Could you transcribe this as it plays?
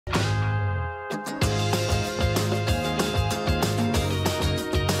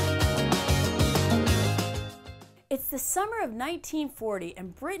It's the summer of 1940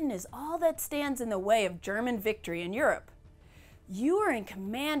 and Britain is all that stands in the way of German victory in Europe. You are in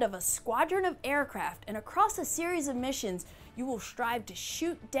command of a squadron of aircraft, and across a series of missions you will strive to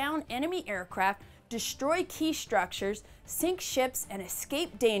shoot down enemy aircraft, destroy key structures, sink ships, and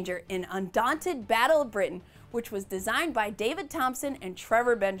escape danger in Undaunted Battle of Britain, which was designed by David Thompson and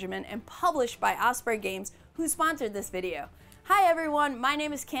Trevor Benjamin and published by Osprey Games, who sponsored this video. Hi everyone, my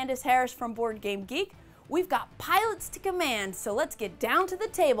name is Candace Harris from Board Game Geek. We've got pilots to command, so let's get down to the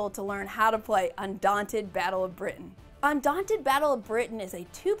table to learn how to play Undaunted Battle of Britain. Undaunted Battle of Britain is a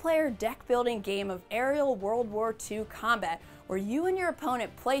two-player deck-building game of aerial World War II combat where you and your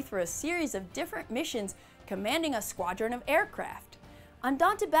opponent play through a series of different missions commanding a squadron of aircraft.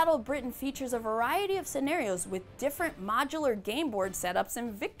 Undaunted Battle of Britain features a variety of scenarios with different modular game board setups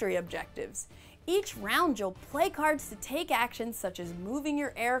and victory objectives. Each round you'll play cards to take actions such as moving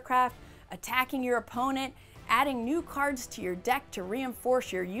your aircraft, attacking your opponent, adding new cards to your deck to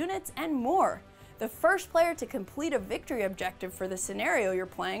reinforce your units, and more. The first player to complete a victory objective for the scenario you're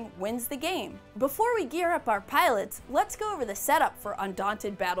playing wins the game. Before we gear up our pilots, let's go over the setup for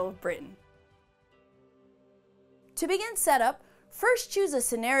Undaunted Battle of Britain. To begin setup, first choose a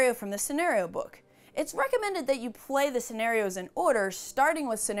scenario from the scenario book. It's recommended that you play the scenarios in order, starting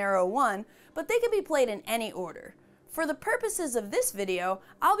with scenario 1, but they can be played in any order. For the purposes of this video,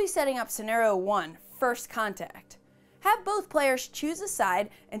 I'll be setting up scenario 1, First Contact. Have both players choose a side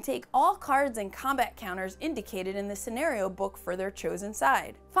and take all cards and combat counters indicated in the scenario book for their chosen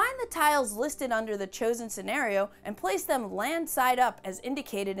side. Find the tiles listed under the chosen scenario and place them land side up as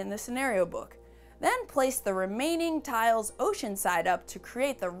indicated in the scenario book. Then place the remaining tiles ocean side up to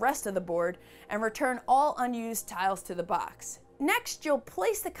create the rest of the board and return all unused tiles to the box. Next, you'll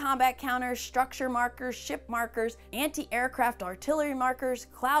place the combat counters, structure markers, ship markers, anti-aircraft artillery markers,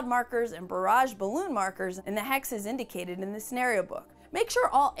 cloud markers, and barrage balloon markers in the hexes indicated in the scenario book. Make sure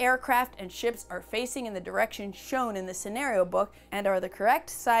all aircraft and ships are facing in the direction shown in the scenario book and are the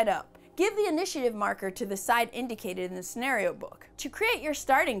correct side up. Give the initiative marker to the side indicated in the scenario book. To create your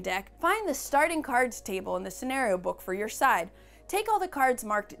starting deck, find the starting cards table in the scenario book for your side. Take all the cards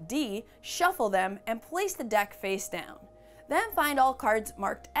marked D, shuffle them, and place the deck face down. Then find all cards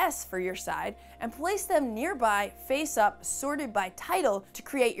marked S for your side and place them nearby, face up, sorted by title to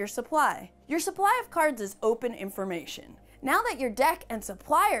create your supply. Your supply of cards is open information. Now that your deck and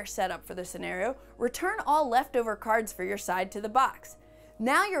supply are set up for the scenario, return all leftover cards for your side to the box.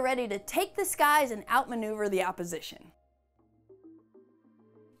 Now you're ready to take the skies and outmaneuver the opposition.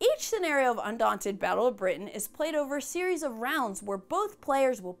 Each scenario of Undaunted Battle of Britain is played over a series of rounds where both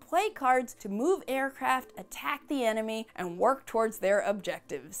players will play cards to move aircraft, attack the enemy, and work towards their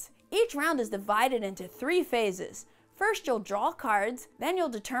objectives. Each round is divided into 3 phases. First, you'll draw cards, then you'll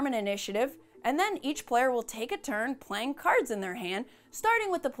determine initiative, and then each player will take a turn playing cards in their hand, starting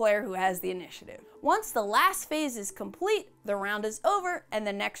with the player who has the initiative. Once the last phase is complete, the round is over and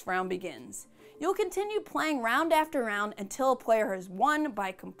the next round begins. You'll continue playing round after round until a player has won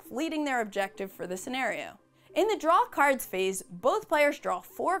by completing their objective for the scenario. In the draw cards phase, both players draw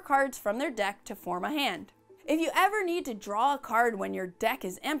 4 cards from their deck to form a hand. If you ever need to draw a card when your deck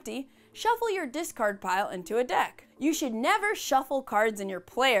is empty, shuffle your discard pile into a deck. You should never shuffle cards in your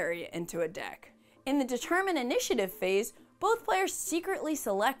play area into a deck. In the determine initiative phase, both players secretly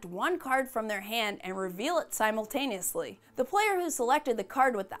select one card from their hand and reveal it simultaneously. The player who selected the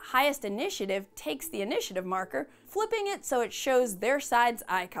card with the highest initiative takes the initiative marker, flipping it so it shows their side's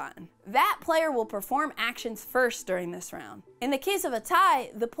icon. That player will perform actions first during this round. In the case of a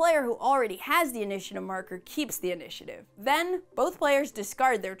tie, the player who already has the initiative marker keeps the initiative. Then, both players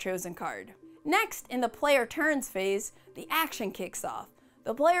discard their chosen card. Next, in the player turns phase, the action kicks off.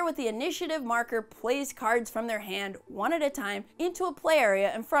 The player with the initiative marker plays cards from their hand one at a time into a play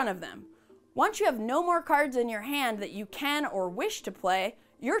area in front of them. Once you have no more cards in your hand that you can or wish to play,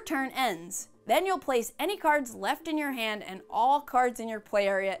 your turn ends. Then you'll place any cards left in your hand and all cards in your play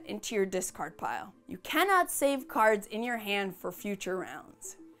area into your discard pile. You cannot save cards in your hand for future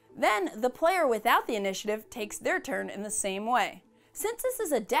rounds. Then the player without the initiative takes their turn in the same way. Since this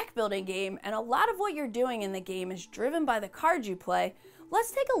is a deck building game and a lot of what you're doing in the game is driven by the cards you play,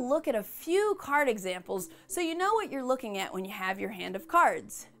 let's take a look at a few card examples so you know what you're looking at when you have your hand of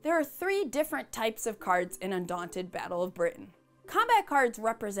cards. There are 3 different types of cards in Undaunted Battle of Britain. Combat cards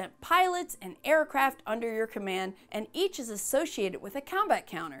represent pilots and aircraft under your command, and each is associated with a combat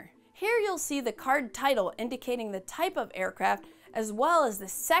counter. Here you'll see the card title indicating the type of aircraft as well as the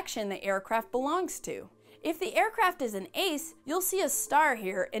section the aircraft belongs to. If the aircraft is an ace, you'll see a star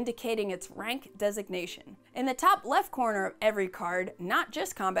here indicating its rank designation. In the top left corner of every card, not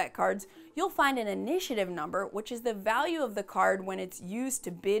just combat cards, you'll find an initiative number, which is the value of the card when it's used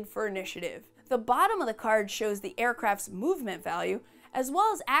to bid for initiative. The bottom of the card shows the aircraft's movement value, as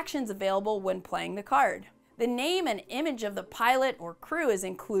well as actions available when playing the card. The name and image of the pilot or crew is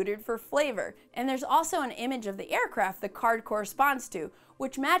included for flavor, and there's also an image of the aircraft the card corresponds to,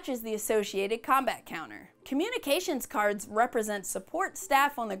 which matches the associated combat counter. Communications cards represent support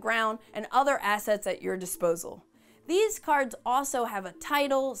staff on the ground and other assets at your disposal. These cards also have a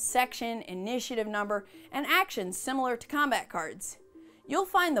title, section, initiative number, and actions similar to combat cards. You'll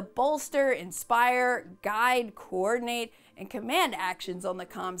find the Bolster, Inspire, Guide, Coordinate, and Command actions on the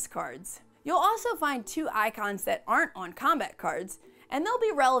comms cards. You'll also find two icons that aren't on combat cards, and they'll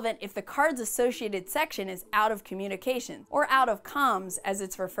be relevant if the card's associated section is out of communications, or out of comms as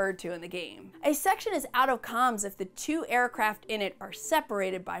it's referred to in the game. A section is out of comms if the two aircraft in it are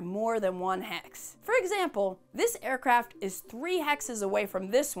separated by more than one hex. For example, this aircraft is 3 hexes away from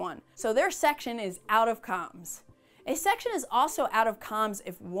this one, so their section is out of comms. A section is also out of comms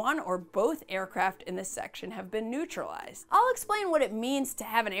if one or both aircraft in this section have been neutralized. I'll explain what it means to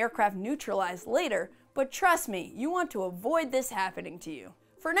have an aircraft neutralized later, but trust me, you want to avoid this happening to you.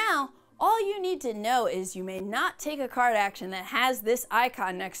 For now, all you need to know is you may not take a card action that has this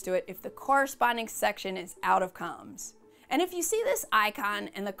icon next to it if the corresponding section is out of comms. And if you see this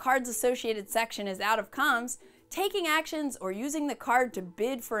icon and the card's associated section is out of comms, taking actions or using the card to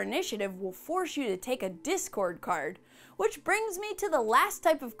bid for initiative will force you to take a discord card, which brings me to the last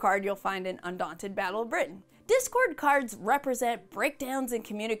type of card you'll find in Undaunted Battle of Britain. Discord cards represent breakdowns in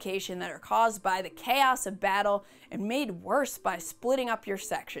communication that are caused by the chaos of battle and made worse by splitting up your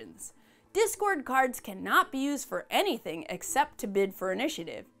sections. Discord cards cannot be used for anything except to bid for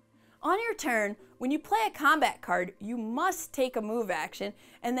initiative. On your turn, when you play a combat card, you must take a move action,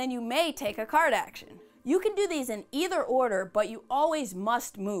 and then you may take a card action. You can do these in either order, but you always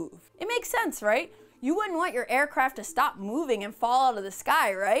must move. It makes sense, right? You wouldn't want your aircraft to stop moving and fall out of the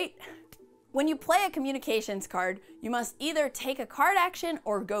sky, right? When you play a communications card, you must either take a card action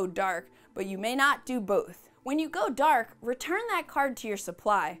or go dark, but you may not do both. When you go dark, return that card to your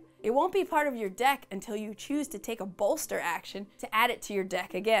supply. It won't be part of your deck until you choose to take a bolster action to add it to your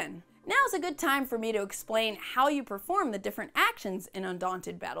deck again. Now is a good time for me to explain how you perform the different actions in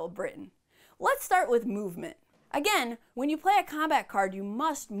Undaunted Battle of Britain. Let's start with movement. Again, when you play a combat card, you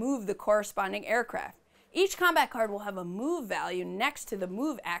must move the corresponding aircraft. Each combat card will have a move value next to the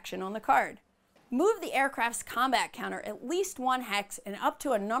move action on the card. Move the aircraft's combat counter at least 1 hex and up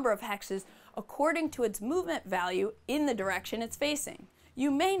to a number of hexes according to its movement value in the direction it's facing.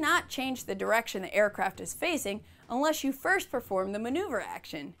 You may not change the direction the aircraft is facing unless you first perform the maneuver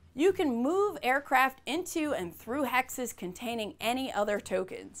action. You can move aircraft into and through hexes containing any other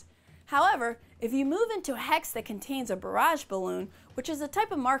tokens. However, if you move into a hex that contains a barrage balloon, which is a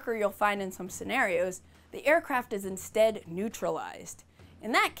type of marker you'll find in some scenarios, the aircraft is instead neutralized.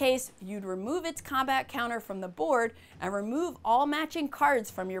 In that case, you'd remove its combat counter from the board and remove all matching cards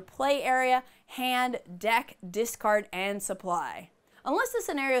from your play area, hand, deck, discard, and supply. Unless the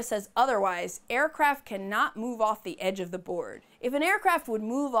scenario says otherwise, aircraft cannot move off the edge of the board. If an aircraft would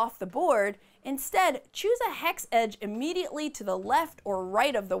move off the board, instead choose a hex edge immediately to the left or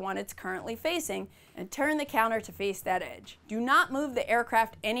right of the one it's currently facing and turn the counter to face that edge. Do not move the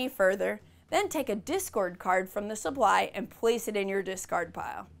aircraft any further, then take a discard card from the supply and place it in your discard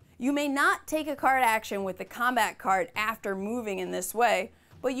pile. You may not take a card action with the combat card after moving in this way,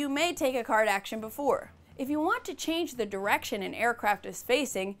 but you may take a card action before. If you want to change the direction an aircraft is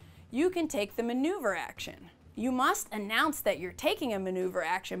facing, you can take the maneuver action. You must announce that you're taking a maneuver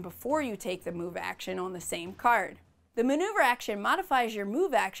action before you take the move action on the same card. The maneuver action modifies your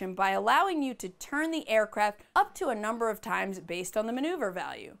move action by allowing you to turn the aircraft up to a number of times based on the maneuver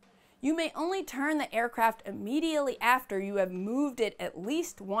value. You may only turn the aircraft immediately after you have moved it at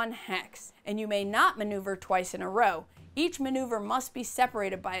least 1 hex, and you may not maneuver twice in a row. Each maneuver must be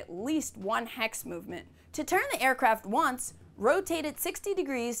separated by at least 1 hex movement. To turn the aircraft once, rotate it 60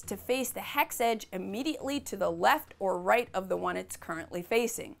 degrees to face the hex edge immediately to the left or right of the one it's currently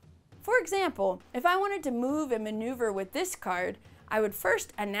facing. For example, if I wanted to move and maneuver with this card, I would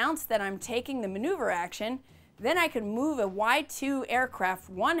first announce that I'm taking the maneuver action, then I could move a Y2 aircraft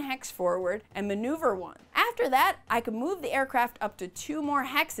 1 hex forward and maneuver 1. After that, I could move the aircraft up to 2 more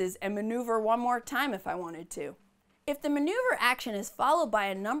hexes and maneuver 1 more time if I wanted to. If the maneuver action is followed by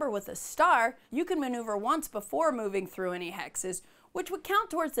a number with a star, you can maneuver once before moving through any hexes, which would count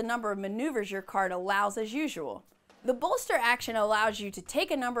towards the number of maneuvers your card allows as usual. The bolster action allows you to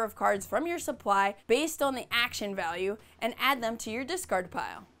take a number of cards from your supply based on the action value and add them to your discard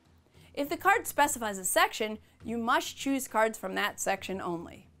pile. If the card specifies a section, you must choose cards from that section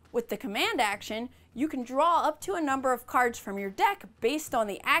only. With the command action, you can draw up to a number of cards from your deck based on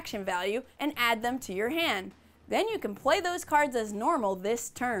the action value and add them to your hand. Then you can play those cards as normal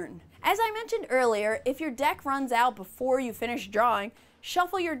this turn. As I mentioned earlier, if your deck runs out before you finish drawing,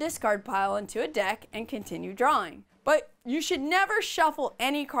 shuffle your discard pile into a deck and continue drawing. But you should never shuffle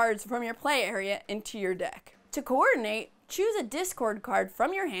any cards from your play area into your deck. To coordinate, choose a discard card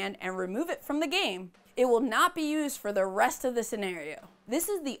from your hand and remove it from the game. It will not be used for the rest of the scenario. This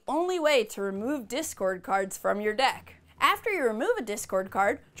is the only way to remove discard cards from your deck. After you remove a discard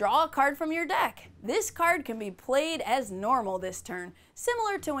card, draw a card from your deck. This card can be played as normal this turn,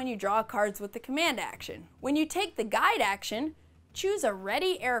 similar to when you draw cards with the command action. When you take the guide action, choose a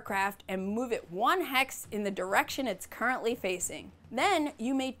ready aircraft and move it 1 hex in the direction it's currently facing. Then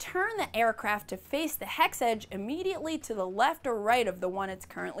you may turn the aircraft to face the hex edge immediately to the left or right of the one it's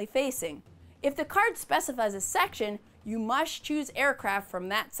currently facing. If the card specifies a section, you must choose aircraft from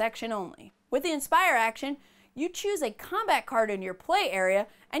that section only. With the Inspire action, you choose a combat card in your play area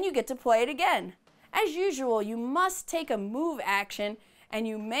and you get to play it again. As usual, you must take a move action and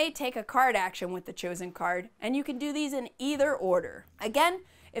you may take a card action with the chosen card, and you can do these in either order. Again,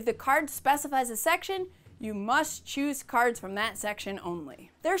 if the card specifies a section, you must choose cards from that section only.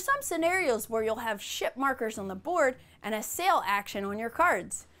 There are some scenarios where you'll have ship markers on the board and a sail action on your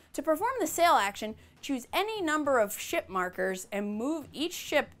cards. To perform the sail action, choose any number of ship markers and move each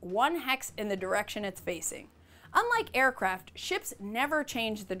ship 1 hex in the direction it's facing. Unlike aircraft, ships never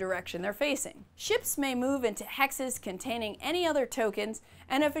change the direction they're facing. Ships may move into hexes containing any other tokens,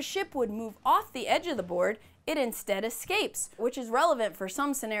 and if a ship would move off the edge of the board, it instead escapes, which is relevant for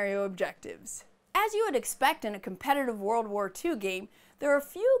some scenario objectives. As you would expect in a competitive World War II game, there are a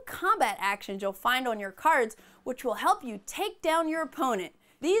few combat actions you'll find on your cards which will help you take down your opponent.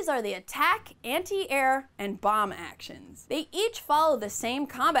 These are the attack, anti-air, and bomb actions. They each follow the same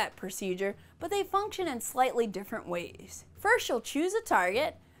combat procedure, but they function in slightly different ways. First, you'll choose a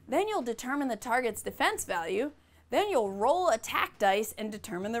target, then you'll determine the target's defense value, then you'll roll attack dice and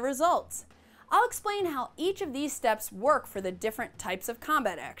determine the results. I'll explain how each of these steps work for the different types of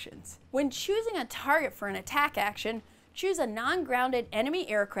combat actions. When choosing a target for an attack action, choose a non-grounded enemy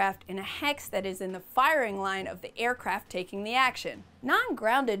aircraft in a hex that is in the firing line of the aircraft taking the action.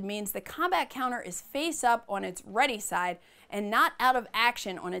 Non-grounded means the combat counter is face up on its ready side and not out of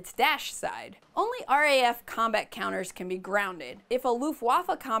action on its dash side. Only RAF combat counters can be grounded. If a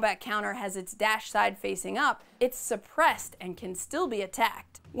Luftwaffe combat counter has its dash side facing up, it's suppressed and can still be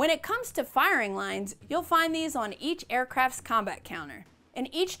attacked. When it comes to firing lines, you'll find these on each aircraft's combat counter. In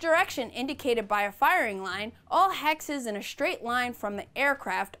each direction indicated by a firing line, all hexes in a straight line from the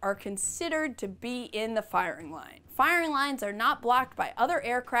aircraft are considered to be in the firing line. Firing lines are not blocked by other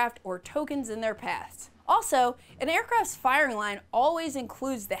aircraft or tokens in their paths. Also, an aircraft's firing line always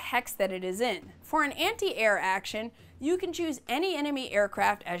includes the hex that it is in. For an anti-air action, you can choose any enemy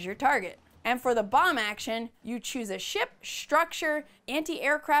aircraft as your target. And for the bomb action, you choose a ship, structure,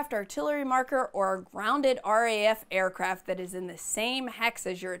 anti-aircraft artillery marker, or a grounded RAF aircraft that is in the same hex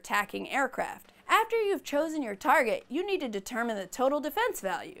as your attacking aircraft. After you've chosen your target, you need to determine the total defense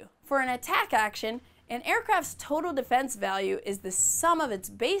value. For an attack action, an aircraft's total defense value is the sum of its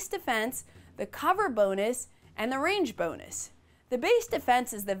base defense, the cover bonus, and the range bonus. The base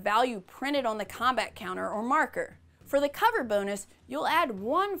defense is the value printed on the combat counter or marker. For the cover bonus, you'll add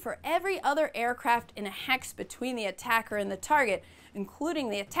 1 for every other aircraft in a hex between the attacker and the target, including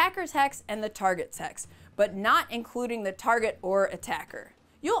the attacker's hex and the target's hex, but not including the target or attacker.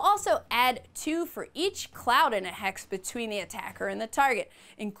 You'll also add 2 for each cloud in a hex between the attacker and the target,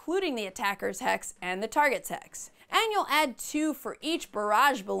 including the attacker's hex and the target's hex. And you'll add 2 for each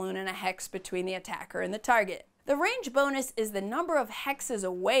barrage balloon in a hex between the attacker and the target. The range bonus is the number of hexes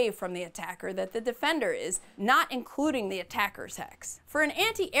away from the attacker that the defender is, not including the attacker's hex. For an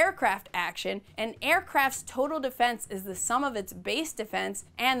anti-aircraft action, an aircraft's total defense is the sum of its base defense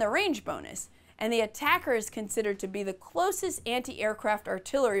and the range bonus, and the attacker is considered to be the closest anti-aircraft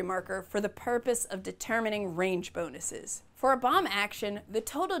artillery marker for the purpose of determining range bonuses. For a bomb action, the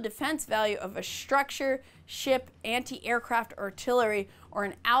total defense value of a structure, ship, anti-aircraft artillery, or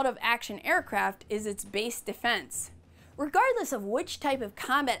an out-of-action aircraft is its base defense. Regardless of which type of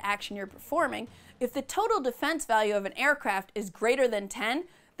combat action you're performing, if the total defense value of an aircraft is greater than 10,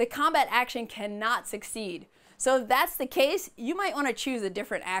 the combat action cannot succeed. So if that's the case, you might want to choose a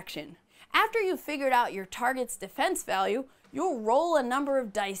different action. After you've figured out your target's defense value, you'll roll a number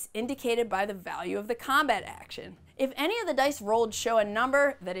of dice indicated by the value of the combat action. If any of the dice rolled show a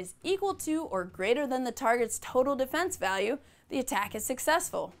number that is equal to or greater than the target's total defense value, the attack is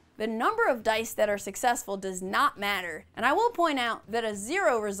successful. The number of dice that are successful does not matter, and I will point out that a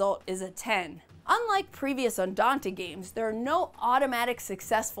 0 result is a 10. Unlike previous Undaunted games, there are no automatic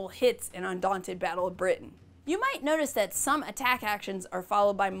successful hits in Undaunted Battle of Britain. You might notice that some attack actions are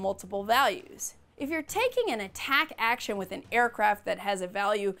followed by multiple values. If you're taking an attack action with an aircraft that has a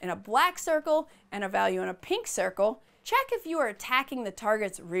value in a black circle and a value in a pink circle, check if you are attacking the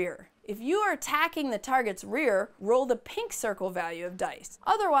target's rear. If you are attacking the target's rear, roll the pink circle value of dice.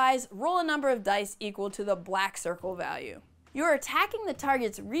 Otherwise, roll a number of dice equal to the black circle value. You are attacking the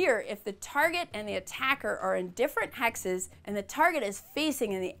target's rear if the target and the attacker are in different hexes and the target is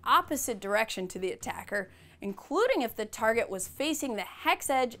facing in the opposite direction to the attacker, including if the target was facing the hex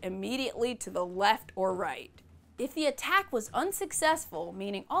edge immediately to the left or right. If the attack was unsuccessful,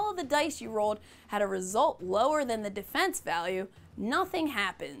 meaning all of the dice you rolled had a result lower than the defense value, nothing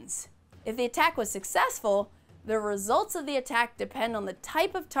happens. If the attack was successful, the results of the attack depend on the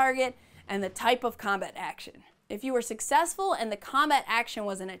type of target and the type of combat action. If you were successful and the combat action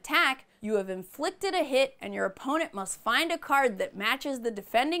was an attack, you have inflicted a hit and your opponent must find a card that matches the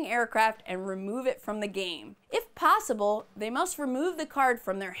defending aircraft and remove it from the game. If possible, they must remove the card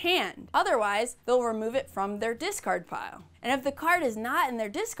from their hand. Otherwise, they'll remove it from their discard pile. And if the card is not in their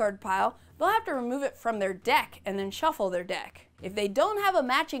discard pile, they'll have to remove it from their deck and then shuffle their deck. If they don't have a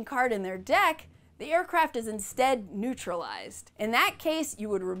matching card in their deck, the aircraft is instead neutralized. In that case, you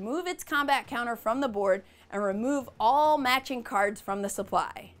would remove its combat counter from the board and remove all matching cards from the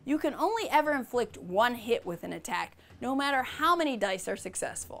supply. You can only ever inflict one hit with an attack, no matter how many dice are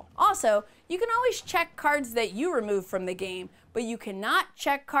successful. Also, you can always check cards that you remove from the game, but you cannot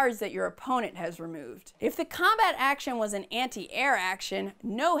check cards that your opponent has removed. If the combat action was an anti-air action,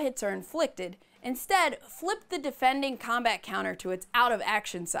 no hits are inflicted. Instead, flip the defending combat counter to its out of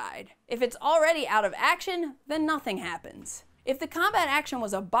action side. If it's already out of action, then nothing happens. If the combat action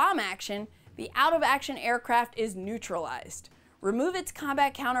was a bomb action, the out of action aircraft is neutralized. Remove its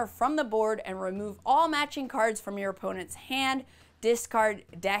combat counter from the board and remove all matching cards from your opponent's hand, discard,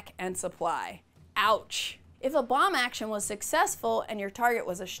 deck, and supply. Ouch! If a bomb action was successful and your target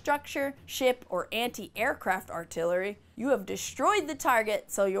was a structure, ship, or anti-aircraft artillery, you have destroyed the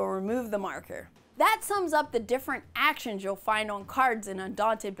target, so you'll remove the marker. That sums up the different actions you'll find on cards in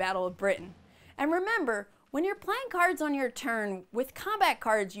Undaunted Battle of Britain. And remember, when you're playing cards on your turn, with combat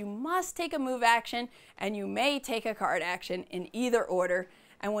cards you must take a move action and you may take a card action in either order.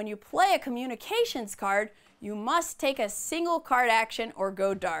 And when you play a communications card, you must take a single card action or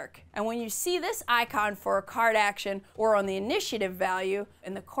go dark. And when you see this icon for a card action or on the initiative value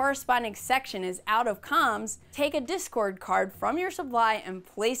and the corresponding section is out of comms, take a discard card from your supply and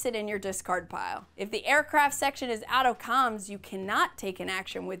place it in your discard pile. If the aircraft section is out of comms, you cannot take an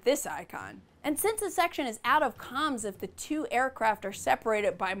action with this icon. And since the section is out of comms if the two aircraft are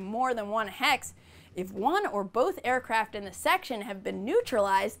separated by more than one hex, if one or both aircraft in the section have been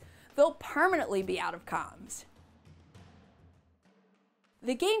neutralized, they'll permanently be out of comms.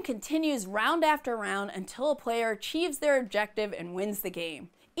 The game continues round after round until a player achieves their objective and wins the game.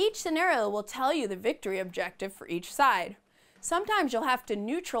 Each scenario will tell you the victory objective for each side. Sometimes you'll have to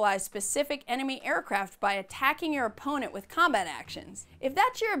neutralize specific enemy aircraft by attacking your opponent with combat actions. If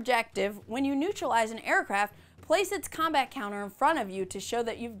that's your objective, when you neutralize an aircraft, place its combat counter in front of you to show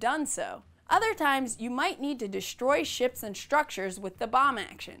that you've done so. Other times, you might need to destroy ships and structures with the bomb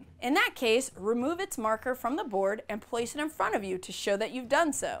action. In that case, remove its marker from the board and place it in front of you to show that you've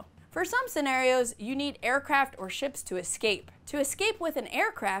done so. For some scenarios, you need aircraft or ships to escape. To escape with an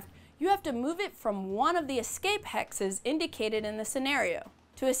aircraft, you have to move it from one of the escape hexes indicated in the scenario.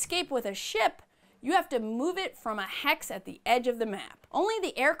 To escape with a ship, you have to move it from a hex at the edge of the map. Only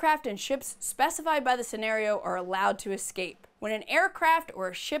the aircraft and ships specified by the scenario are allowed to escape. When an aircraft or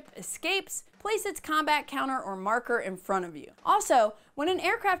a ship escapes, place its combat counter or marker in front of you. Also, when an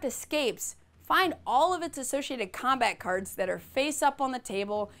aircraft escapes, find all of its associated combat cards that are face up on the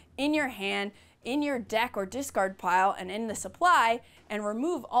table, in your hand, in your deck or discard pile, and in the supply, and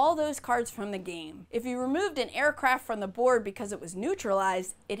remove all those cards from the game. If you removed an aircraft from the board because it was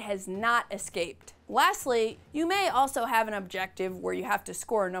neutralized, it has not escaped. Lastly, you may also have an objective where you have to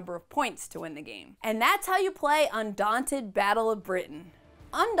score a number of points to win the game. And that's how you play Undaunted Battle of Britain.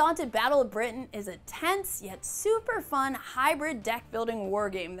 Undaunted Battle of Britain is a tense yet super fun hybrid deck building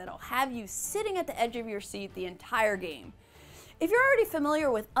wargame that'll have you sitting at the edge of your seat the entire game. If you're already familiar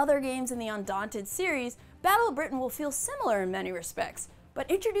with other games in the Undaunted series, Battle of Britain will feel similar in many respects,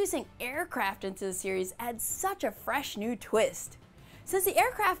 but introducing aircraft into the series adds such a fresh new twist. Since the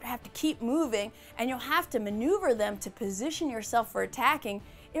aircraft have to keep moving and you'll have to maneuver them to position yourself for attacking,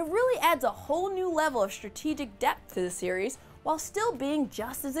 it really adds a whole new level of strategic depth to the series while still being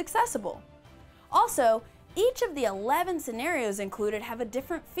just as accessible. Also, each of the 11 scenarios included have a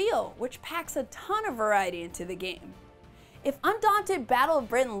different feel, which packs a ton of variety into the game. If Undaunted Battle of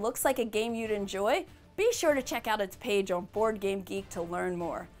Britain looks like a game you'd enjoy, be sure to check out its page on Board Game Geek to learn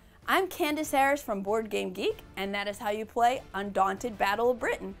more. I'm Candace Harris from Board Game Geek, and that is how you play Undaunted Battle of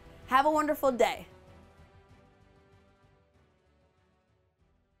Britain. Have a wonderful day.